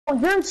Oh,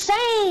 you're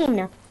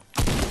insane!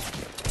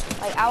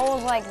 Like, I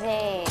was like,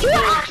 they... You're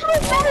actually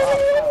better than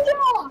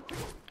Ninja!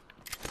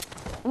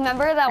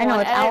 Remember that one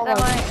edit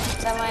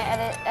that my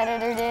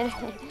editor did?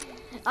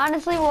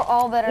 Honestly, we're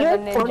all better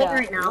than Ninja. You're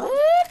right now?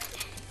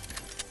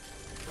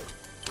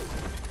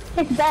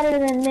 It's better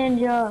than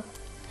Ninja.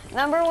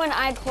 Remember when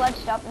I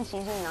clutched up in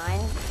season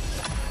 9?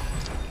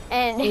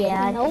 And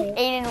yeah,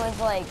 Aiden was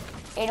like,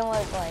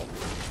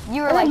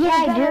 you were like,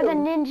 yeah, better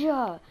than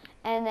Ninja.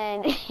 And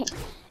then,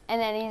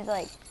 he's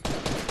like,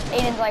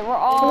 Aiden's like, we're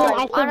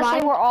all,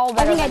 honestly, we're all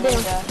better than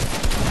Ninja.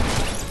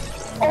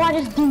 Oh, I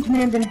just dinked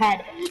Mans in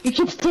head. You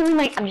keep stealing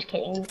my, I'm just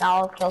kidding.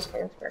 I'll kill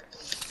Spencer.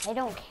 I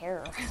don't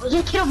care. Well,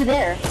 just get over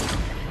there.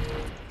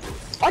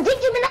 Oh, I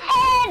dinked him in the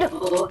head! How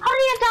did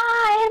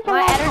I die?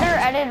 My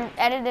editor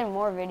edited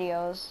more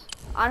videos.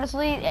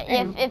 Honestly,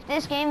 if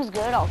this game's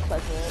good, I'll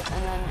clip it,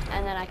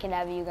 and then I can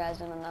have you guys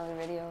in another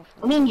video.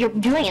 I mean, you're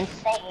doing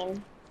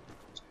insane.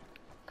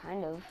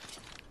 Kind of.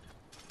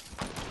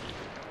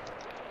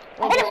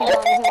 Wait, people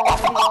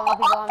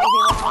on me,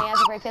 he has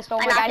a great pistol.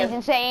 Oh my god, he's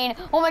insane.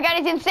 Oh my god,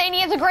 he's insane,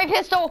 he has a great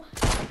pistol.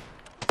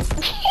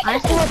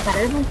 Honestly, what's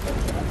better than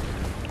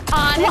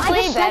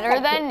Honestly, better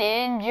than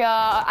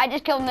Ninja. I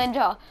just killed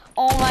Ninja.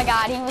 Oh my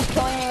god, he was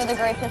killing me with a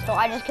great pistol.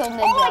 I just killed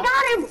Ninja. Oh, I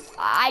got him!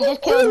 I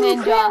just killed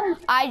Ninja.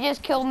 I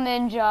just killed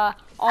Ninja.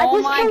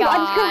 Oh my god.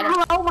 I just killed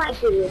Hello, my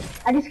dude.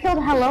 I just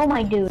killed Hello,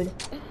 my dude.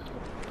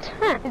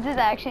 Huh. Is his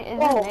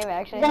name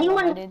actually? Hello,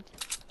 my dude?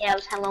 Yeah, it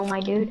was Hello, my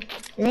dude.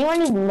 Does anyone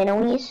need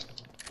minnowies?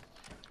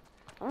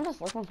 I'm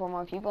just looking for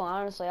more people,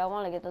 honestly. I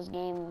want to get this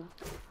game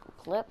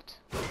clipped.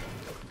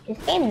 This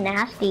game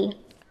nasty.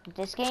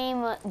 This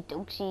game,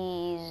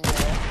 Doxies.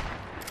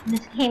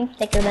 This game's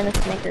thicker than a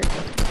Snickers.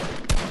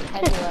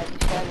 Heavy like a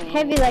Chevy.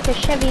 Heavy like a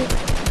Chevy.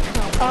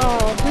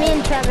 Oh, me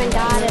and Trevor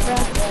got it, bro.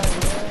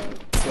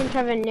 Me and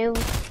Trevor knew.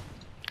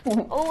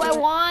 Oh, I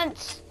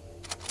want.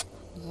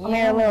 Come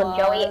here, little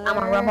Joey. I'm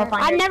gonna rub up on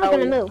your I'm never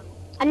gonna move.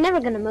 I'm never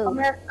gonna move.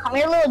 Come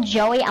here, little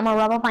Joey. I'm gonna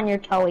rub up on your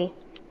toey.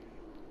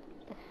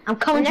 I'm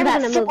coming to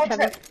that sipple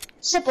drip.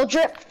 Sipple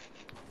drip.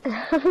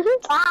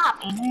 Stop,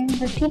 man.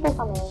 There's people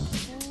coming.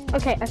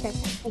 Okay. What?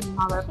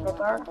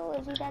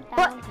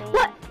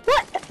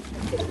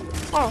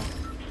 Oh.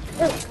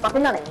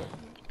 Fucking nothing.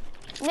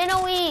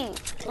 Minnowy!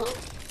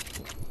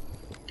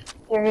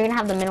 You're gonna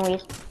have the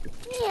minnowies.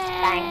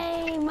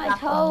 Yay! My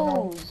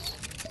toes.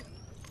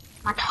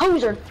 My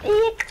toes are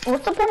thick.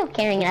 What's the point of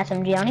carrying an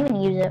SMG? I don't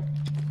even use it.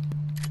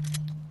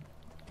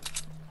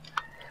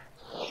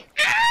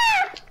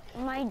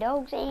 My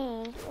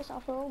dogsy. It's a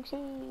foxy.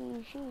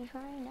 She's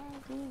trying to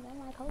be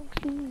my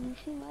coaxy.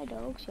 She my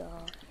dog's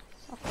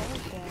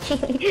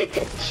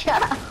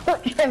Shut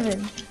up, Trevor.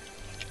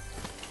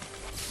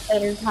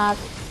 Tater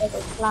tots,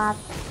 tater tots.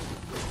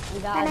 We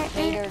got a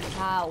tater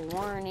tot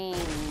warning.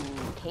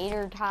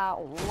 Tater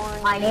tot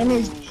warning. My name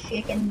is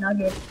Chicken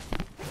Nugget.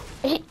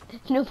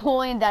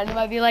 Napoleon Dynamite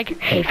might be like,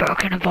 hey bro,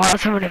 can I borrow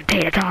some of them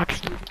tater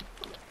tots?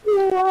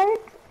 What?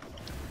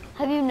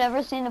 Have you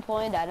never seen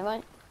Napoleon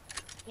Dynamite?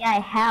 Yeah, I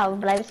have,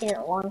 but I've seen it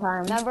a long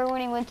time. Remember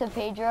when he went to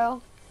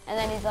Pedro, and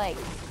then he's like,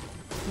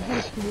 you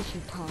gotta finish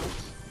your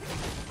tots.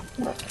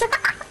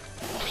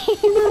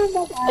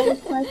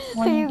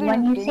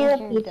 when you see the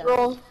peach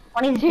rolls,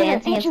 when he's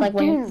dancing, it's like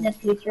when you see the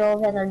peach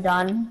rolls and they're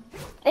done.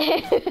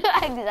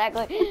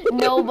 Exactly.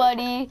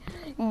 Nobody,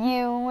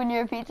 you, when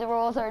your pizza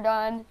rolls are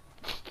done.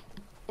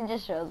 It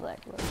just shows that.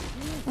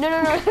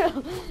 No.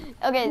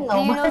 Okay, do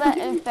you know that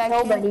infection?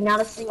 Nobody,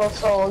 not a single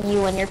soul,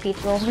 you and your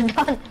pizza rolls are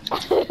done.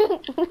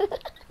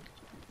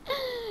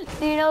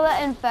 Do you know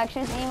that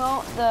infectious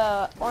emote,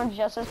 the Orange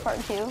Justice Part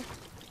 2?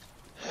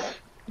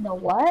 The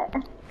what?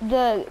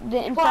 The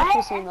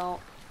infectious emote.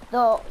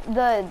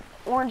 The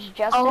Orange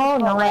Justice. Oh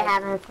no, like, I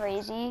haven't.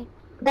 Crazy.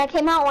 That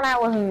came out when I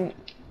wasn't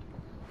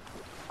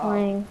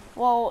playing.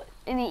 Well,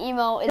 in the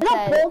emo it There's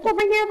said. There's a bolt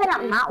over here that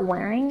I'm not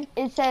wearing.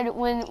 It said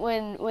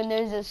when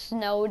there's a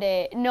snow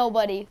day.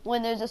 Nobody.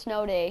 When there's a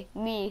snow day.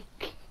 Me.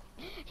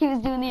 He was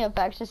doing the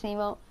infectious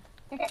emote.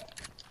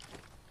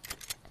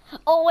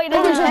 Oh wait,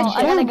 no.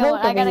 I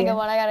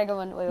gotta go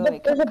one.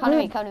 Wait.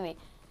 Come to me.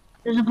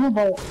 There's a blue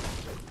bolt.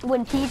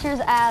 When teachers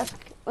ask,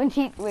 wait.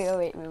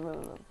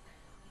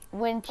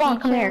 When teachers. Oh,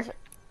 come here.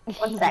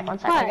 One sec.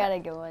 I gotta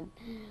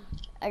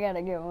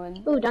go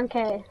one. Ooh,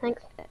 donkey.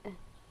 Thanks.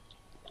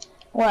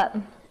 What?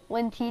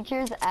 When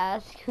teachers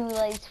ask who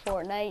likes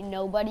Fortnite,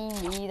 nobody,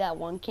 me, that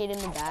one kid in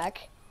the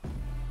back.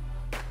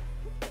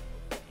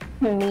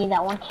 Me,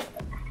 that one kid.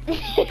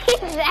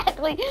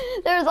 Exactly.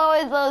 There's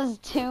always those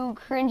two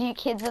cringy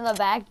kids in the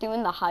back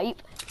doing the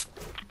hype.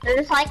 They're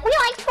just like, we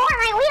like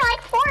Fortnite. We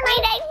like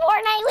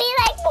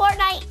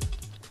Fortnite.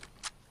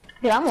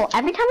 Dude,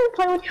 every time we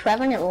play with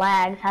Trevor, it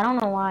lags. I don't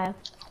know why.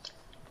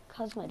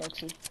 Cause my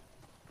Doxy.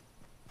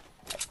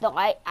 The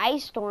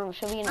ice storm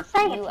should be in a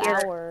few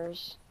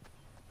hours.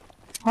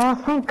 Oh,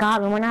 thank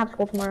God, we might not have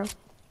school tomorrow.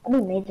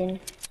 That'd be amazing.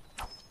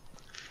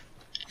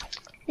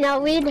 No,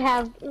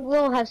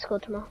 we'll have school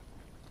tomorrow.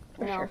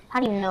 No. Sure. How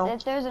do you know?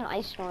 If there's an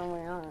ice storm,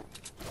 we're not.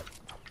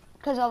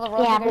 Because all the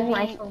roads are going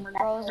to be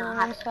frozen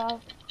and stuff.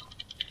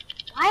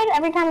 Why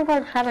every time I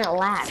play Trevor it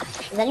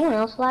lags? Is anyone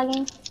else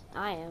lagging?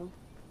 I am.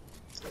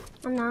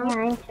 I'm not.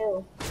 Yeah, I am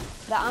too.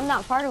 But I'm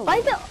not part of it. Why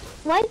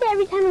is it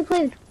every time we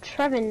play with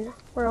Trevin,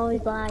 we're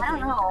always lagging? I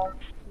don't know.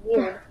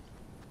 Weird.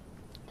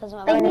 Because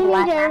Like, me and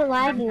AJ aren't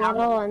lagging at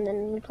all, and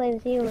then we play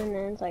with you, and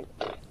then it's like...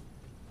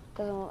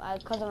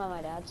 Because I'm at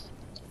my dad's.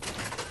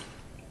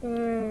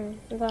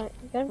 Is that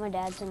good? My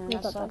dad's and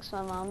that sucks.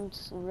 My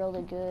mom's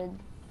really good.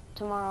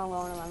 Tomorrow I'm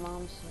going to my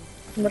mom's.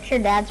 So. What's your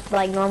dad's,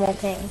 like, normal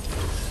thing?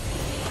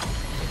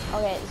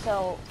 Okay,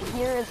 so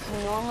here it's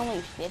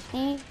normally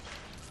 50.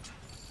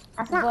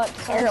 That's not But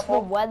terrible. since the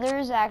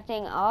weather's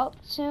acting up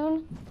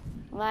soon,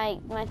 my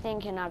thing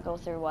cannot go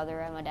through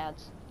weather at my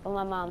dad's, but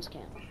my mom's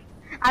can.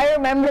 I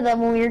remember that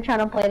when we were trying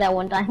to play that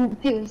one time.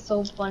 It was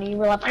so funny. We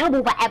were like,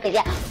 what happened?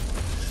 Yeah.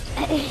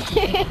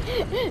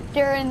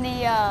 During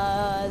the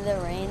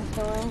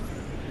rainstorm.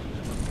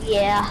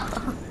 Yeah.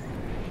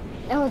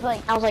 It was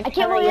like, I was like, I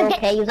can't Trevor, believe you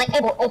okay? He was like,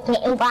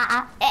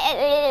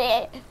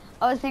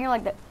 I was thinking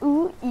like the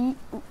ooh ee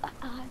ooh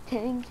ah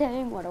tang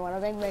tang wada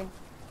bang bang.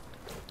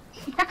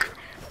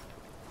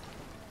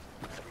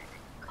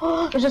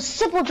 There's a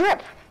simple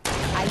drip.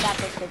 I got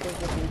this stickers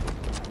with me.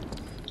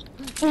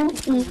 No,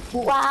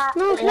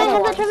 can I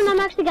have that Trevin? I'm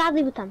actually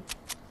godly with them.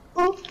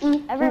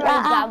 Everybody's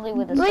godly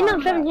with a scar. Wait, no,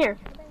 Trevin here.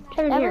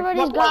 Trevin here.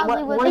 Everybody's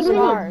godly with a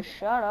scar.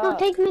 Shut up. No,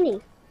 take Mini.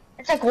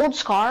 It's a gold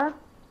scar.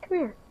 Come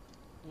here.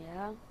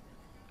 Yeah.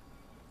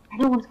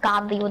 Everyone's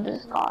godly with a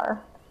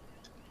scar.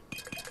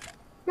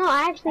 No,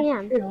 I actually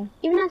am. True.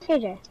 Even ask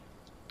AJ.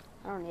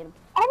 I don't need them.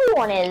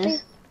 Everyone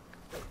is.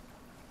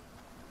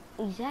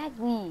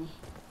 Exactly.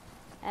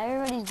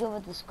 Everybody's good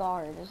with the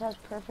scar. This has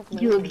perfect.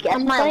 Dude,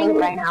 guess my loot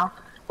right now.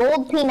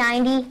 Gold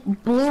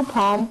P90, blue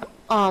pump,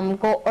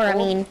 gold, or I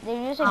mean, Did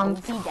you just say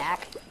gold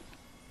P-DAC?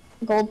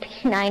 gold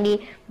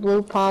P90,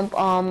 blue pump,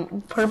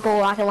 purple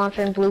rocket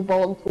launcher, and blue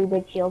bolt, and 2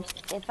 big shields.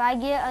 If I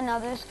get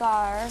another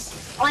scar,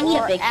 Oh, I need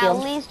a or big at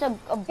shield. least a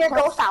Here,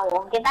 ghost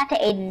owl. Give that to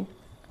Aiden.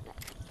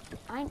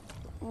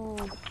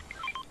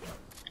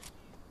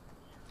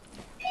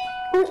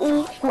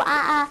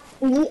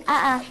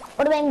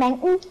 What bang bang?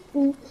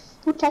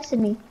 Who texted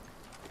me?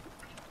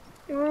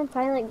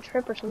 Probably like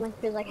Trip or something.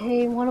 He's like,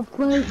 hey, you wanna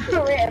play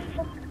Trip?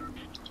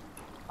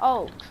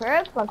 Oh,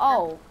 Trip?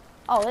 Oh,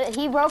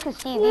 he broke his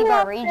TV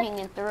by raging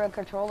and threw a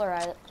controller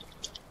at it.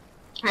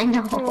 I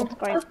know. That's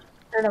great.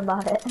 Heard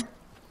about it.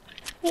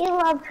 He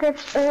loved Trip.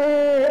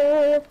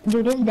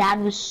 Dude, his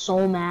dad was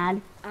so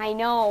mad. I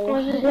know.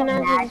 His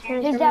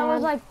dad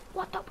was like,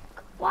 "What the?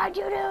 Why'd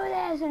you do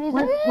this?" And he's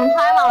like, One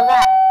time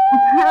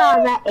I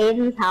was at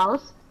Aiden's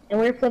house, and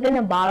we were flipping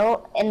a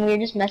bottle, and we were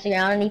just messing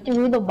around, and he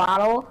threw the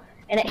bottle,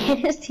 and it hit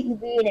his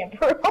TV, and it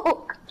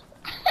broke.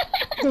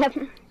 Yep.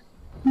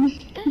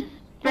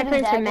 My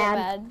friends are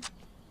mad.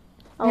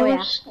 Oh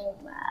yeah. So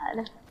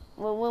mad.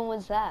 Well, when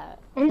was that?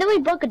 And then we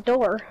broke a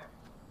door.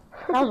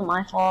 That was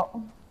my fault.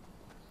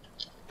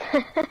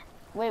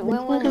 Wait,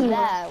 when was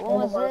that? When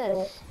was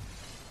this?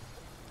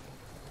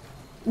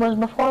 It was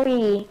before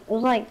it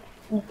was like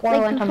before I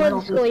went to before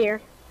the school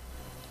year.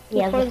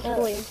 Yeah, before the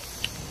school year.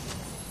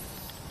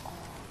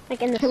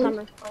 Like in the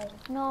summer.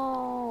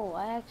 No,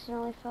 I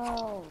accidentally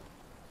fell.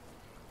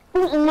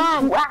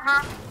 Mom,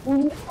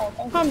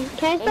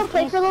 can I still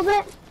play for a little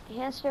bit?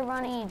 Hamster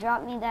Bunny,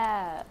 drop me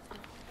that.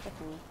 Pick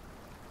me.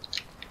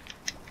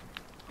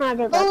 My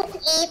dad.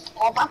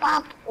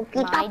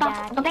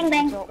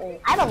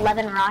 I have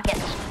 11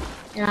 rockets,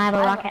 and I have a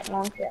rocket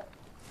launcher.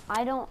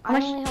 I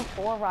only have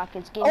 4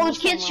 rockets. Give Oh, there's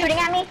kids shooting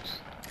at me.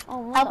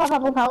 Oh, Help.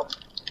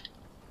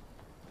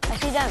 I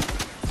see them.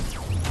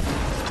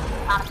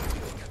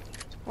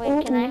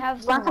 Wait, can I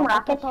have some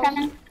rockets,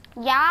 Kevin?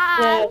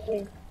 Yeah.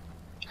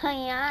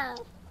 Yeah.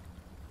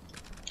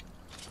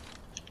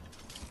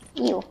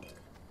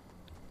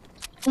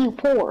 You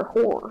poor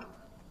whore.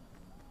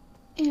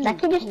 That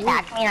kid just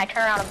attacked me and I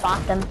turned around and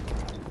blocked him.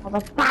 I was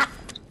like, bah!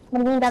 What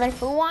do you mean, brother?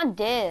 Who want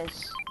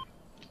this?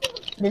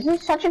 This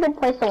is such a good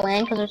place to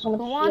land because there's so much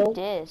Who shield. want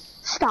this?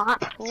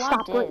 Stop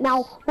want right this?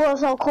 now. Or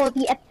else I'll call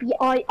the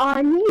FBI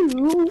on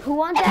you. Who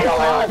wants that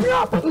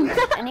gun?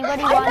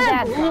 Anybody want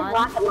that gun?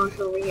 Rocket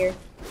launcher over here.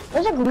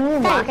 There's a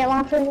green rocket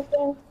launcher in this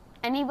game.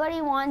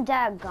 Anybody want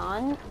that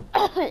gun?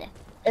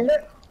 Is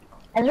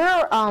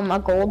there a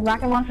gold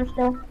rocket launcher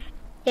still?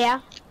 Yeah.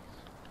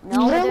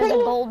 No, but there's a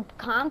gold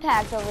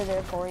compact over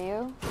there for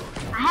you.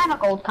 I have a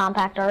gold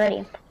compact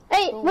already.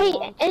 Hey, wait,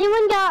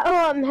 anyone got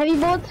heavy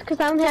bullets? Because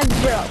I only have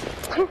 0.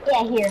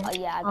 Yeah, here. Oh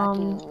yeah, I got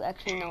you.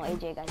 Actually, no,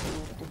 AJ got you.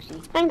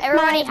 Oopsie. Thanks,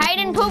 Everybody, Mike. hide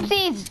in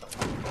poopsies!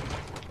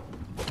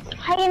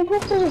 Hide in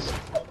poopsies.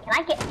 Can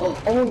I get?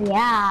 Oh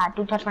yeah,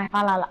 dude, touch my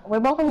falala. We're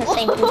both in the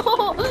same poop.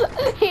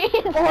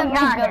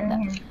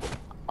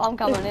 I'm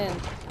coming in.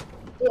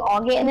 We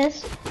all get in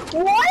this?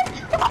 What?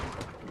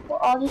 We're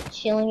all just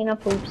chilling in a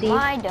poopsie.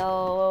 My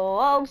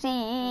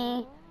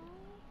dogsy.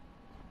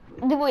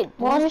 Wait,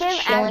 was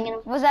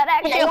that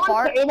actually a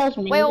fart?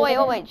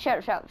 Wait.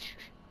 Shut up. Shh.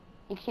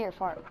 You can hear a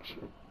fart.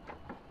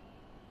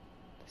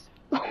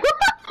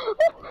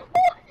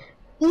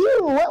 Ew,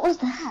 what was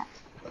that?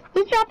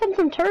 He's dropping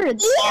some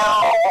turds. Ew,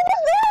 what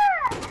was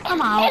that?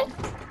 come out.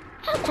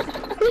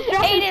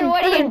 Aiden,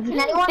 what are you?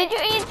 Did you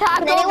eat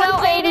Taco Bell,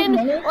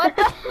 Aiden? What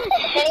the?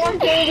 Did anyone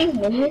carry these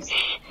minis?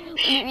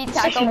 When you eat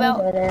Taco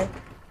Bell,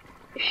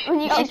 when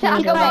you eat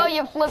Taco Bell,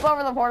 you flip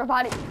over the porta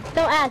potty.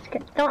 Don't ask.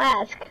 Don't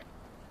ask.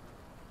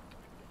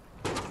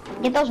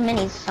 Get those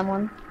minis,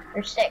 someone.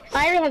 There's 6.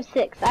 I already have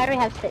 6. I already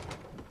have 6.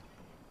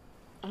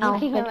 Oh,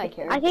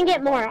 I can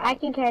get more. I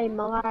can carry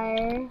more.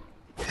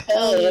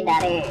 Hey,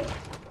 daddy.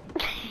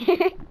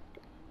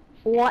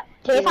 What?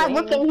 Okay, if I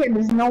look in here,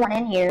 there's no one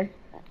in here.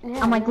 Yeah,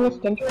 I'm like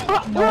lift into it.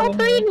 We're all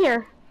 3 in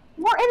here.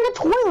 We're in the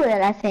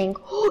toilet, I think.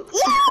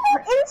 Yeah,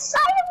 we're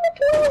inside of the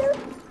toilet.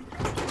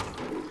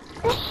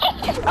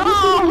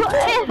 Oh,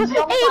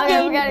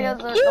 Okay, we gotta Aiden,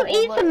 go did you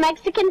eat some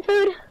Mexican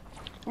food?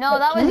 No,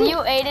 that was you,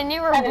 Aiden.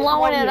 You were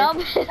blowing it up.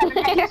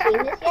 Have you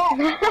seen this yet?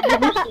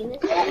 Have you seen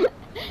this yet?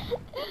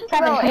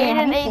 Bro,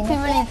 Aiden ate too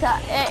many.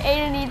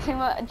 Aiden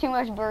ate too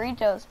much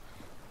burritos.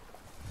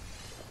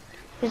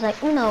 He's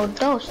like, uno,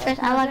 dos, tres,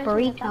 I like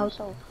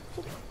burritos.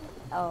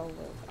 Oh.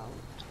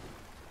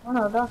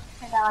 Uno, dos,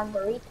 tres, I like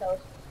burritos.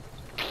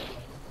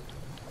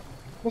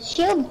 The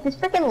shield, this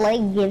freaking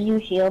leg gives you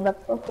shield,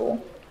 that's so cool.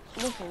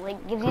 This leg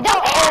gives you.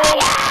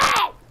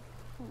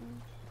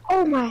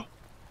 Oh my.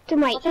 Dude,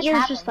 my What just ears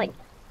happened? just like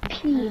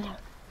peed.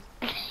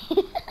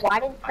 Why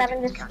did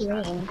Seven just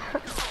scream?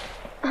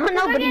 Oh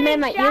no, but he made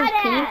my ears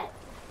pee.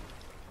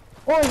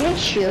 Oh, you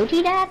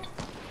shooty that?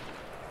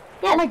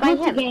 Yeah, my it's by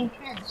goats are him. getting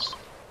tense.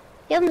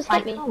 He almost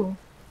hit me.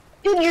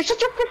 Dude, you're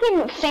such a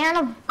freaking fan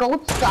of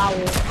goat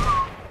style.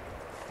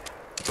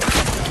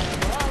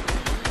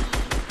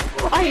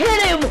 I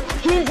hit him!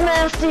 He's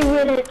nasty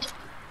with it.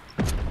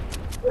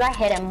 Dude, I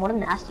hit him. What a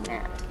nasty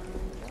man.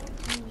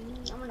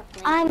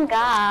 I'm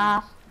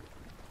God.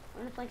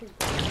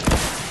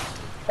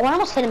 Oh, I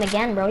almost hit him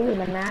again, bro. You would've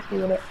been nasty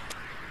with it.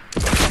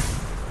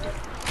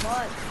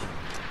 What?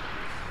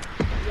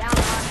 Yeah,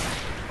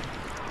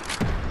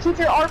 Keep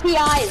your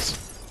RPIs.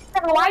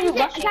 Why are you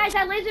rushing? Guys,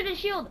 I lasered his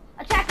shield.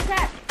 Attack,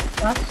 attack.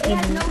 He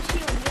has no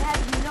shield. He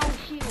has no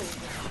shield.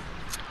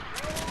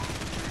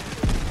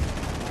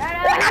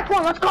 I knocked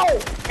one. Let's go.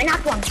 I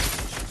knocked one.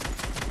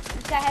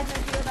 This guy has no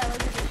shield. I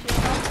lasered his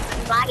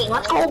shield. I'm lagging.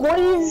 Let's go,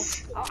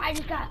 boys. Oh, I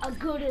just got a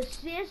good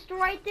assist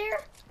right there.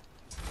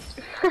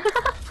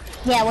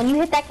 Yeah, when you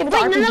hit that kid with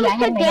Wait, RPG, none of I us hit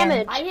took him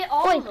damage. again. I hit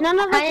all Wait, of them. none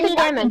of us I took need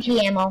damage.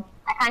 RPG ammo.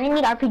 I kinda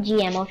need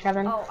RPG ammo,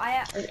 Seven. Oh,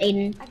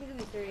 Aiden. I can give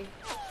you 3.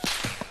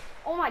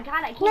 Oh my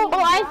god, I can't Oh, even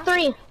I drop. have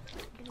 3.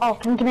 Oh,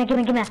 give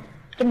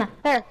me.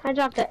 There, I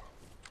dropped it.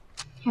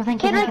 Here,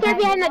 thank Kid you. right there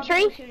behind that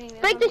tree.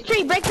 Break this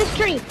tree, break this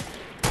tree.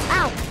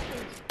 Ow.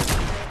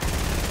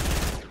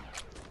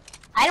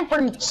 Item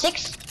for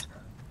 6.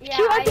 Yeah,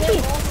 Shoot I RPG.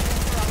 hit both of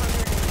them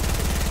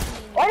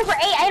for 100. Item for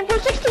 8. Item for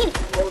 16.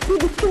 Oh,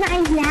 dude, this guy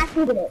is nasty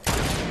with it.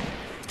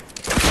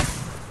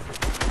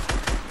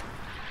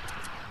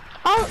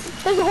 Oh,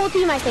 there's a whole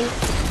team, I think.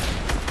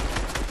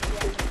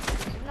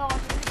 No,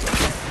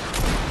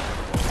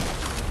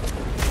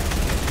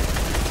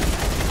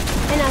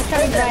 And I'm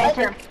trying to die, I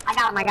think.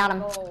 I got him.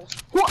 go.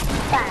 What?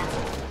 Bang.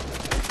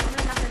 I'm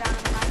gonna knock her down.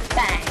 I'm gonna knock her down.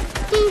 Bang.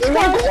 He's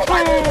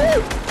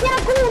Yeah,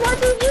 cool,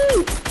 RPG.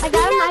 I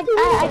got him,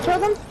 I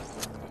killed him.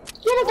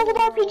 Get a gold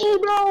RPG,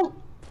 bro.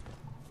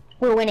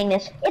 We're winning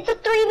this. It's a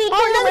 3v2.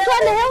 Oh, another guy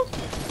on the hill.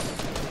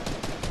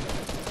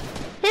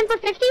 Him for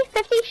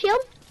 50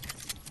 shield.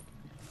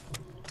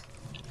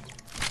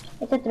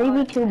 It's a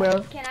 3v2,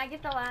 bro. Can I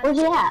get the last? Where's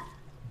he at?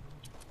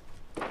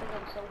 Because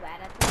I'm so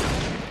bad at this.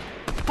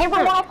 Item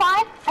for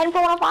 105? Item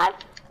for 105?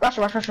 Rush.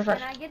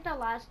 Can I get the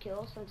last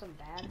kill since I'm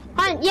bad?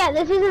 Fine, yeah,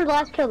 this isn't the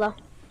last kill though.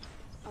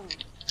 Oh.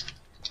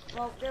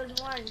 Well, there's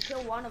one.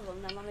 Kill one of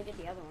them, then let me get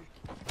the other one.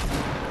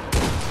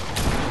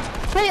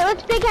 Wait,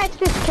 let's big axe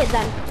this kid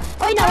then.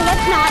 Wait, no,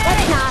 let's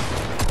not.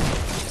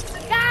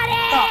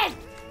 Got it!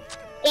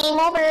 Game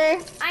over.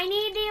 I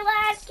need the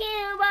last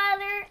kill,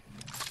 brother.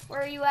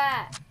 Where are you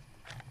at?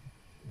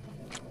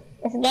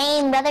 It's a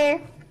game, brother.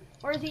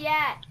 Where's he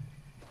at?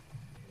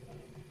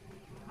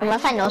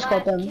 Unless I need no the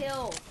scope last him.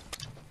 kill.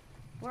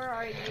 Where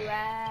are you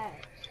at?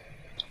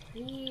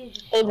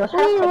 Please. Hey, what's We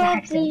up,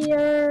 love the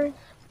earth.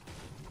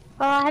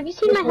 Have you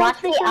seen my Watch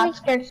house the recently?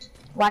 outskirts.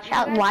 Watch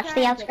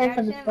the outskirts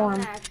of the storm. I'm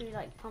gonna actually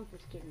like pump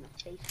this kid in the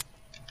face.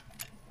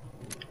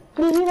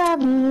 We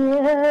love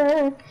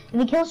you. If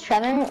he kills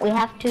Trevin, we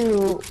have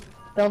to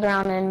build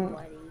around him,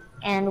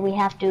 and we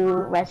have to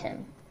res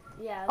him.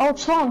 Yeah. Oh,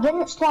 Sloan, get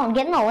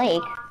in the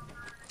lake.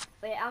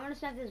 Wait, I'm gonna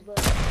snap this bullet.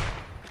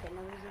 Okay,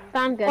 no,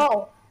 I'm good.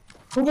 Oh,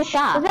 who just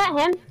shot? Was that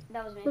him?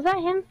 that was me. Was that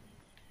him?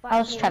 But I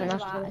was can't Trevin,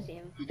 use I the was bot. Trevin. I see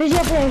him. He's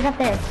up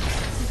there,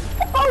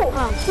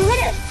 Oh, he hit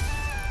it.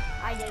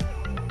 I did.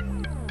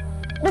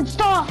 Good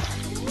stuff.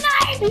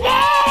 Nice!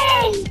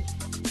 Yay!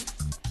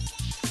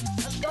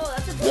 Let's go.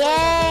 That's a good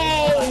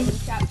Yay!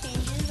 Shop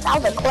changes. That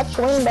was a clutch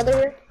win,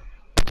 brother.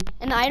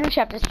 And the item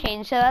shop just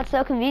changed, so that's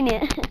so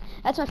convenient.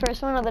 That's my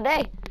first one of the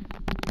day.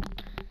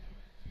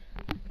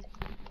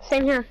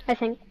 Same here, I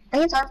think. I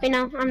think it's our. Wait,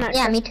 no, I'm not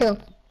Yeah, sure. me too.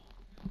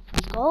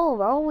 Let's go,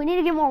 bro. We need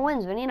to get more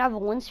wins. We need to have a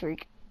win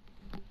streak.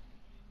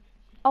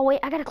 Oh, wait.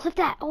 I gotta clip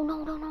that. Oh,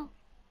 no.